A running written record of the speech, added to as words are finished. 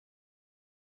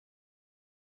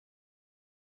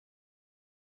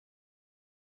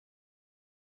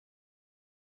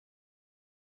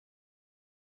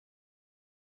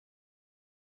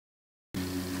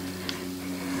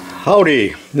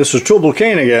Howdy, this is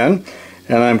Tubalcain again,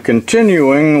 and I'm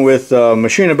continuing with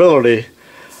machinability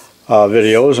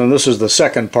videos, and this is the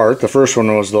second part. The first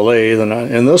one was the lathe, and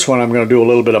in this one I'm going to do a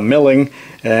little bit of milling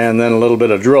and then a little bit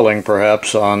of drilling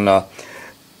perhaps on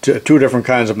two different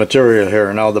kinds of material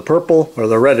here. Now the purple, or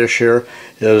the reddish here,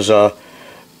 is lead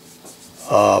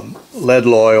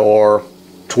alloy or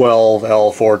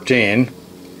 12L14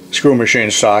 screw machine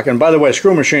stock. And by the way,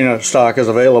 screw machine stock is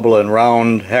available in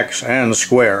round, hex, and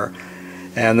square.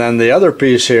 And then the other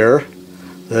piece here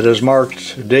that is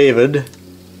marked David,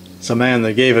 it's a man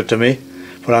that gave it to me,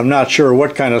 but I'm not sure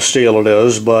what kind of steel it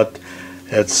is, but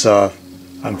it's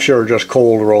I'm sure just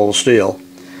cold roll steel.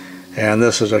 And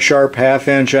this is a sharp 1/2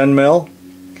 inch end mill,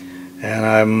 and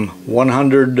I'm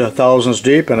 100 thousandths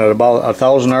deep and at about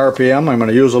 1,000 RPM. I'm going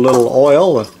to use a little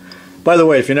oil. By the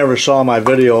way, if you never saw my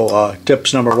video,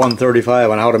 tips number 135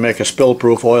 on how to make a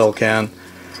spill-proof oil can,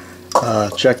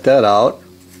 check that out.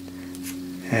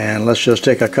 And let's just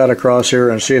take a cut across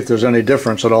here and see if there's any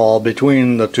difference at all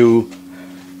between the two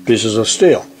pieces of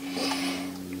steel.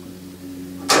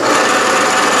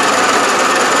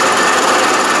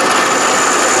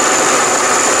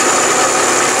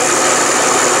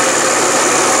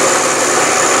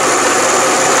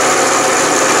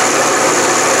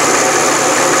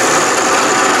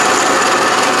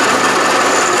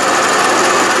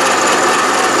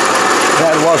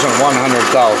 That wasn't 100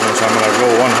 thousandths. I'm going to go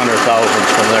 100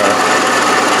 thousandths from there.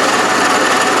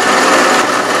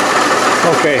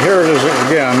 Okay, here it is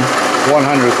again,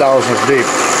 100 thousandths deep.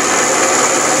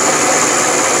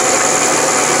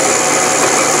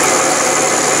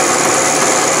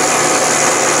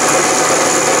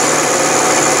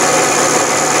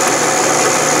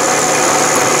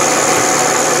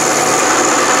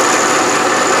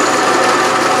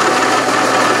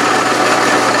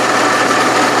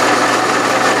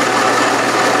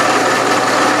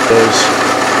 Is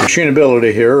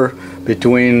machinability here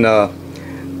between the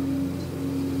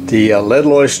lead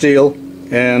alloy steel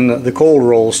and the cold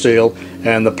roll steel,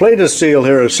 and the plated steel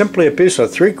here is simply a piece of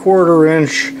 3/4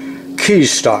 inch key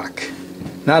stock.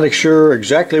 Not sure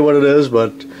exactly what it is,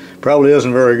 but probably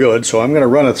isn't very good, so I'm going to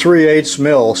run a 3/8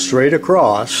 mil straight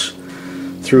across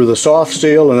through the soft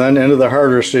steel and then into the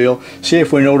harder steel. See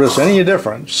if we notice any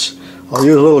difference. I'll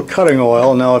use a little cutting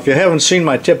oil. Now, if you haven't seen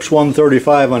my tips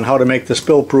 135 on how to make the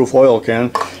spill-proof oil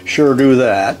can, sure do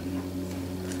that.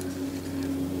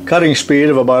 Cutting speed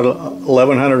of about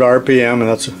 1100 RPM, and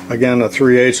that's again a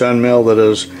 3/8 end mill that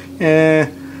is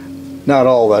not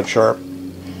all that sharp.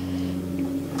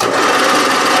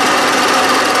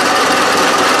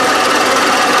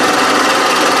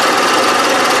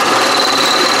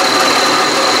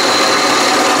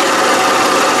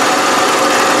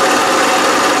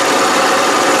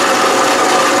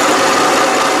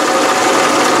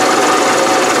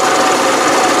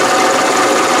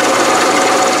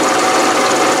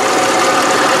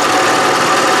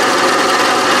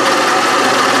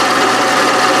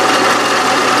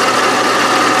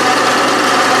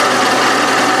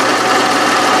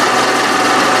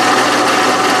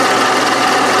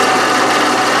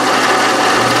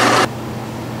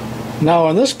 Now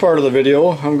in this part of the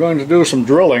video I'm going to do some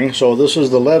drilling. So this is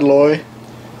the lead alloy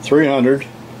 300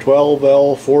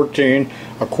 12L14,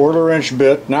 a 1/4 inch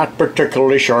bit, not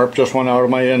particularly sharp, just one out of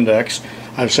my index.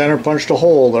 I've center punched a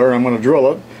hole there. I'm going to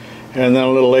drill it, and then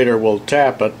a little later we'll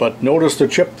tap it. But notice the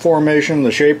chip formation,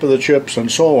 the shape of the chips,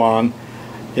 and so on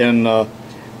in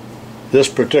this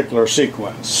particular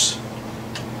sequence.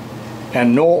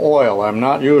 And no oil. I'm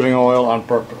not using oil on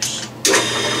purpose.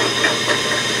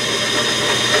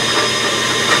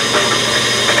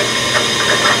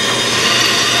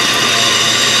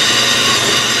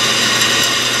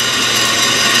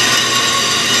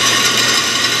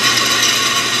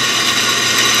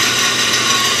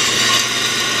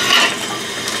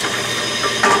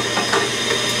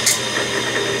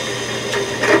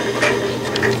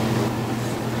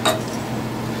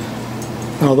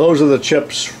 Now those are the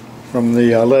chips from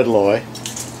the lead alloy.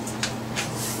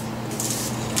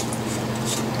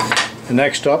 The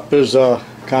next up is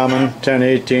common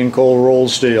 1018 cold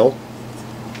rolled steel.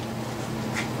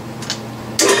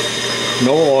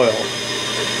 No oil.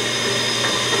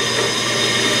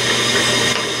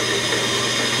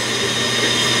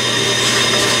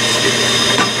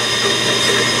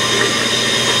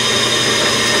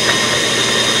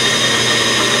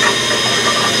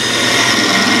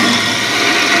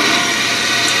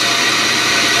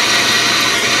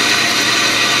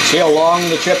 See how long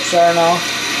the chips are now?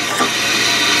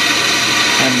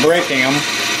 I'm breaking them.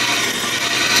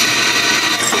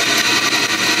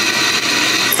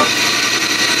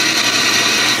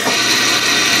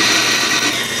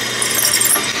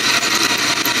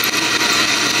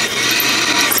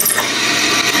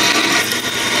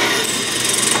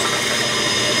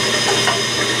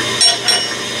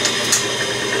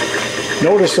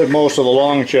 Notice that most of the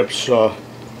long chips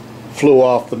flew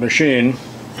off the machine,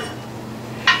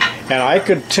 and I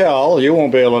could tell, you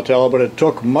won't be able to tell, but it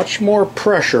took much more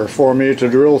pressure for me to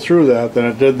drill through that than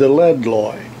it did the lead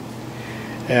loy.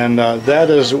 And that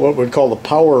is what we'd call the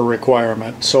power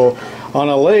requirement. So on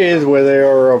a lathe where they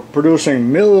are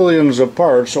producing millions of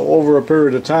parts over a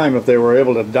period of time, if they were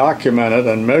able to document it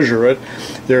and measure it,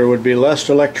 there would be less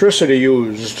electricity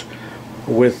used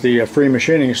with the free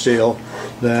machining steel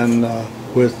than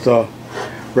with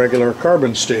regular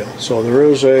carbon steel. So there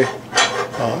is a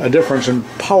difference in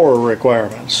power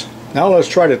requirements. Now let's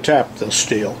try to tap this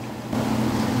steel.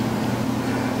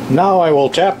 Now I will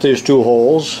tap these two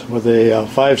holes with a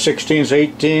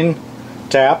 5/16/18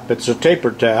 tap. It's a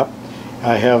tapered tap.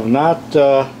 I have not,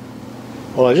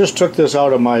 well, I just took this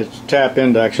out of my tap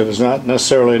index. It is not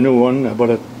necessarily a new one, but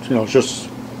it's just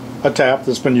a tap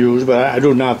that's been used, but I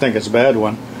do not think it's a bad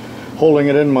one. Holding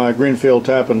it in my Greenfield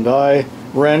tap and die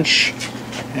wrench,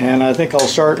 and I think I'll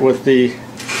start with the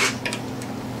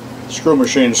screw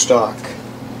machine stock.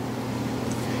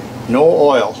 No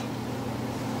oil.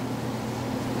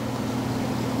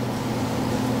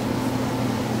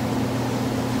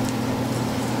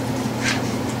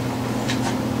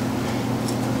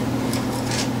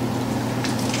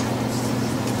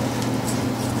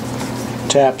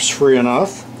 Tap's free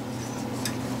enough.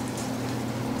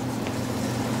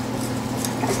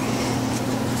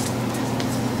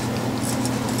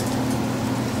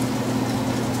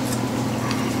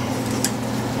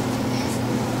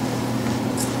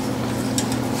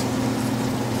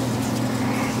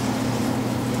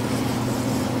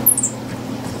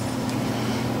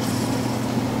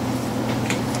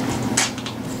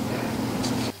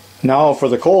 Now for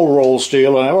the cold roll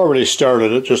steel, and I've already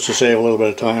started it just to save a little bit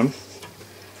of time.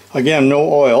 Again,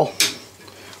 no oil.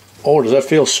 Oh, does that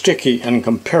feel sticky in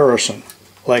comparison?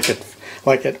 Like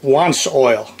it wants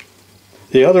oil.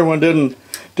 The other one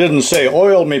didn't say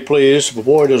oil me please, but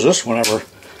boy does this one ever.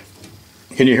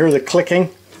 Can you hear the clicking?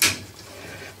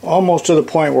 Almost to the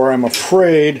point where I'm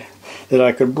afraid that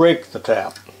I could break the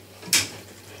tap.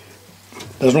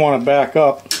 Doesn't want to back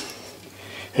up.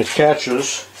 It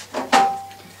catches.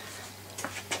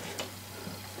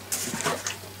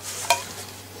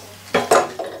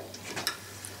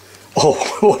 Oh,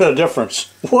 what a difference.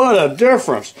 What a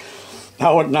difference.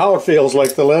 Now it feels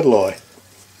like the lead loy.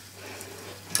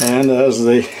 And as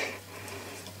the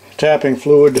tapping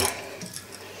fluid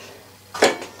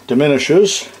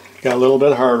diminishes, it got a little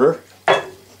bit harder.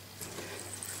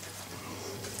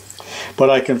 But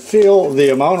I can feel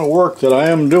the amount of work that I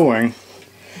am doing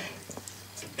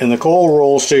in the cold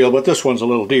roll steel, but this one's a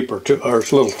little deeper, too, or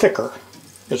it's a little thicker.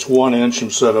 It's 1 inch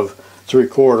instead of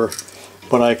 3/4.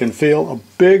 But I can feel a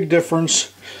big difference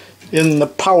in the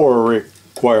power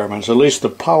requirements, at least the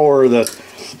power that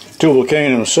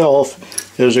Tubalcain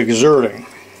himself is exerting.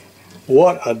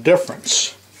 What a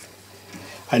difference.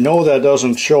 I know that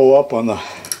doesn't show up on the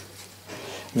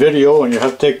video and you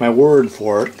have to take my word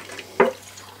for it.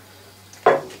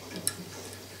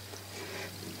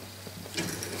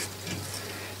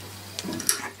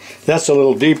 That's a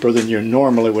little deeper than you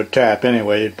normally would tap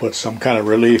anyway. You'd put some kind of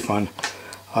relief on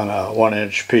a 1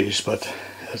 inch piece, but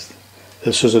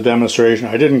this is a demonstration.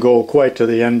 I didn't go quite to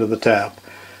the end of the tap,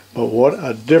 but what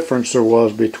a difference there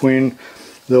was between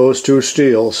those two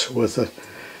steels with a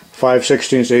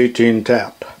 5/16/18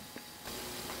 tap.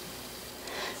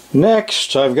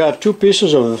 Next, I've got two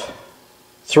pieces of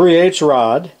 3/8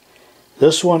 rod.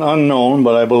 This one unknown,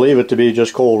 but I believe it to be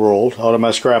just cold rolled out of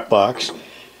my scrap box.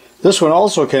 This one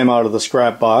also came out of the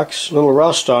scrap box. A little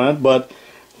rust on it, but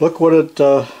look what it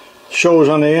shows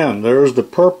on the end. There's the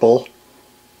purple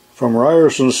from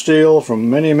Ryerson steel from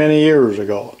many, many years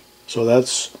ago. So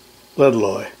that's lead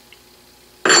loy.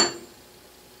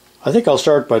 I think I'll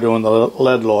start by doing the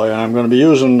lead loy, and I'm going to be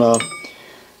using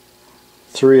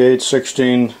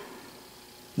 3/8/16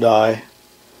 die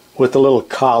with the little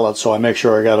collet, so I make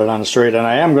sure I got it on straight, and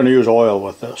I am going to use oil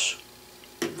with this.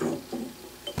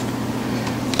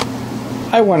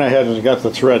 I went ahead and got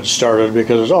the thread started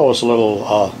because there's always a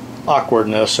little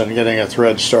awkwardness in getting a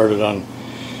thread started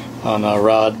on a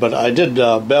rod, but I did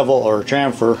bevel or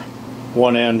chamfer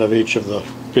one end of each of the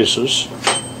pieces.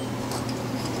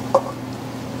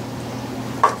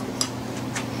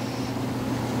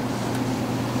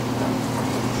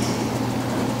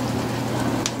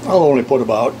 I'll only put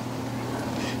about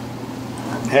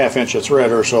 1/2 inch of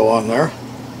thread or so on there.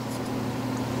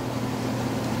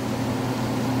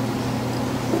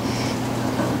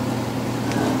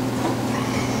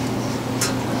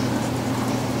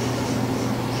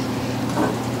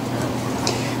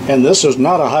 And this is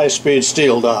not a high-speed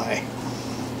steel die.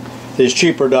 These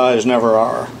cheaper dies never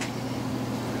are.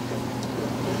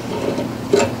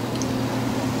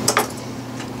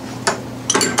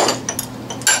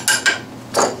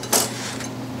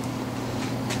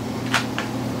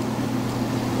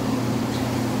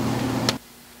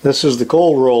 This is the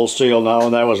cold roll steel now,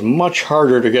 and that was much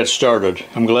harder to get started.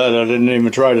 I'm glad I didn't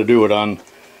even try to do it on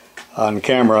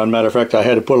camera. As a matter of fact, I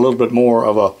had to put a little bit more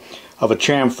of a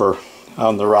chamfer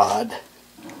on the rod.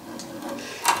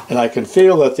 And I can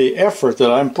feel that the effort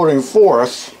that I'm putting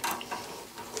forth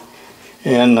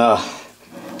in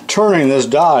turning this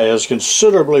die is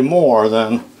considerably more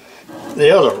than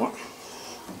the other one.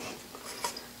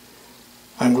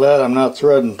 I'm glad I'm not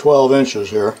threading 12 inches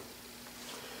here.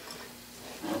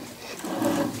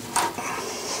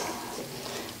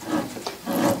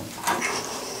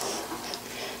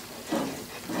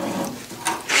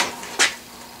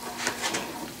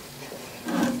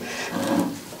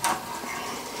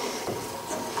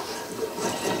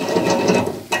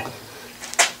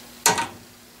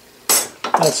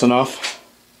 That's enough.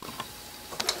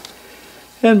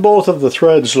 And both of the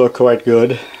threads look quite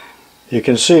good. You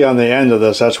can see on the end of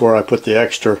this, that's where I put the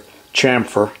extra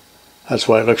chamfer. That's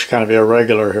why it looks kind of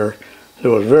irregular here. It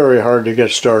was very hard to get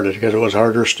started because it was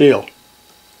harder steel.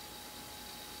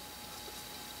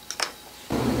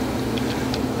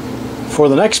 For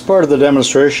the next part of the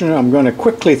demonstration, I'm going to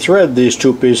quickly thread these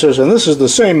two pieces, and this is the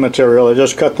same material. I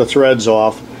just cut the threads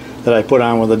off that I put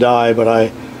on with the die, but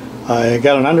I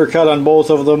got an undercut on both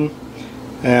of them,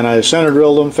 and I center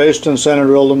drilled them, faced and center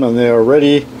drilled them, and they are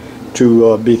ready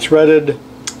to be threaded.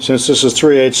 Since this is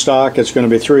 3/8 stock, it's going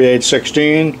to be 3/8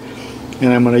 16,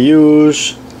 and I'm going to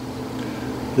use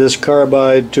this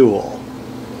carbide tool.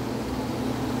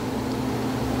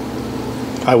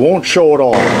 I won't show it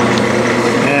all.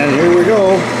 And here we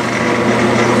go.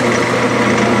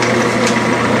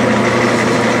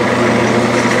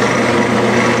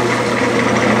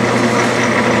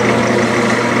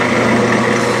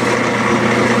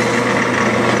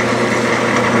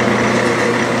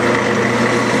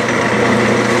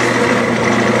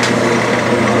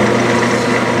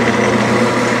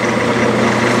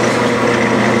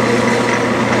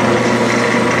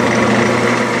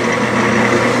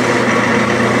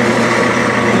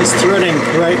 Threading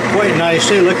quite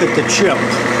nicely. Look at the chip.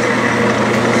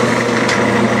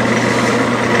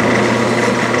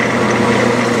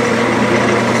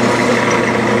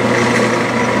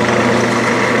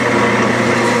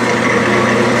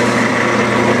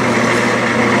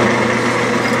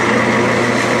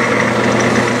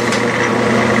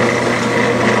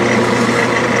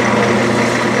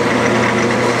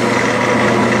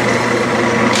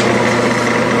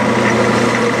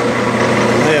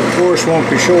 Won't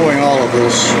be showing all of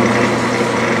this.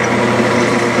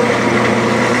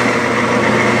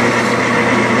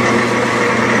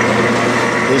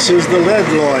 This is the lead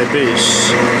alloy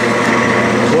piece,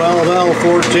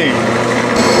 12L14.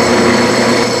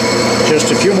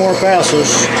 Just a few more passes.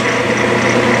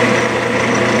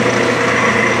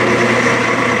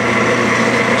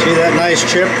 See that nice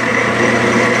chip?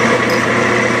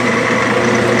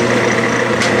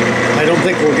 I don't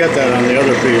think we'll get that on the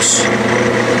other piece.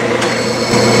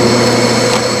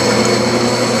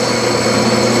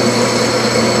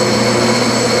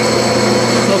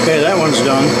 Okay, that one's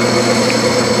done.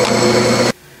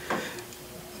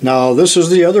 Now this is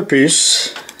the other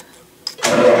piece,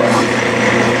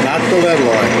 not the lead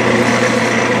alloy.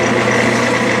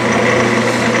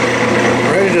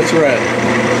 Ready to thread.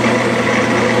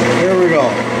 Here we go.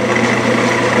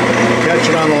 Catch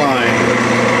it on the line.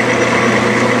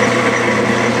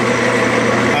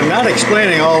 I'm not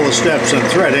explaining all the steps in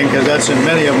threading because that's in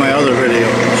many of my other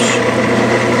videos.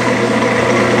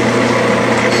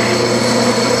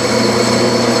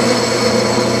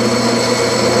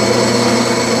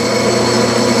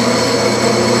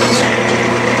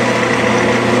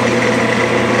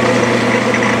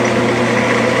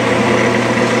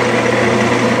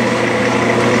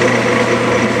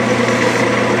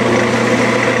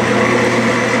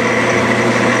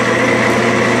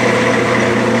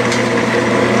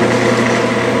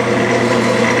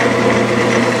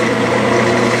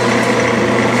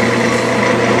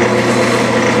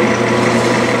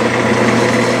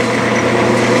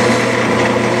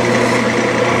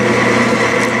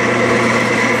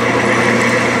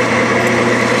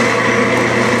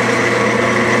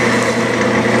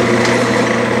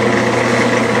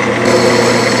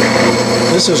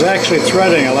 This is actually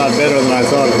threading a lot better than I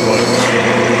thought it would.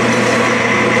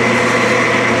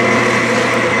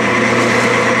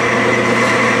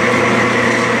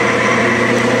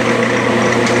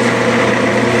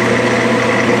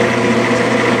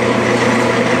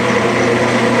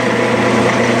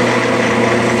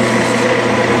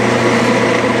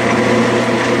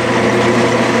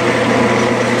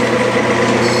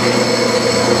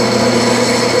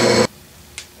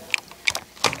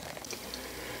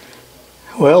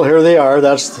 Well, here they are.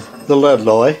 That's the lead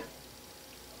alloy.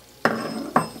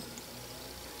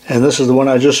 And this is the one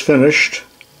I just finished,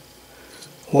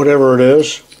 whatever it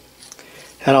is.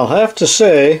 And I'll have to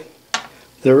say,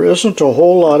 there isn't a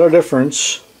whole lot of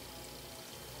difference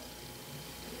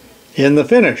in the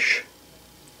finish.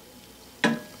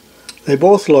 They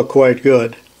both look quite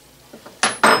good.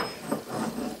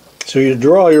 So you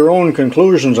draw your own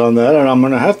conclusions on that, and I'm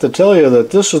going to have to tell you that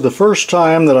this is the first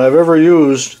time that I've ever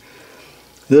used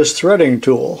this threading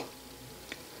tool.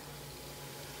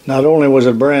 Not only was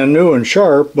it brand new and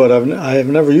sharp, but I have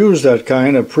never used that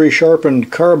kind of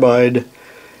pre-sharpened carbide,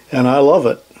 and I love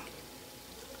it.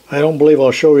 I don't believe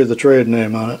I'll show you the trade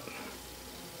name on it.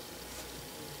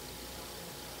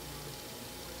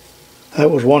 That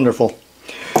was wonderful.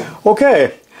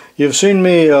 Okay, you've seen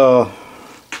me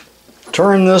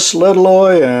turn this lead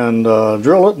alloy and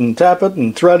drill it and tap it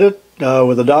and thread it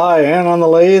with a die and on the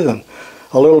lathe, and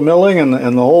a little milling and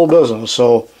the whole business.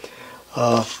 So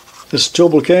this is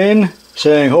Tubalcain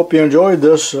saying hope you enjoyed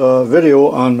this video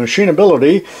on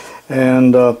machinability,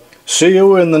 and see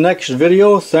you in the next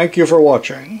video. Thank you for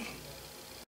watching.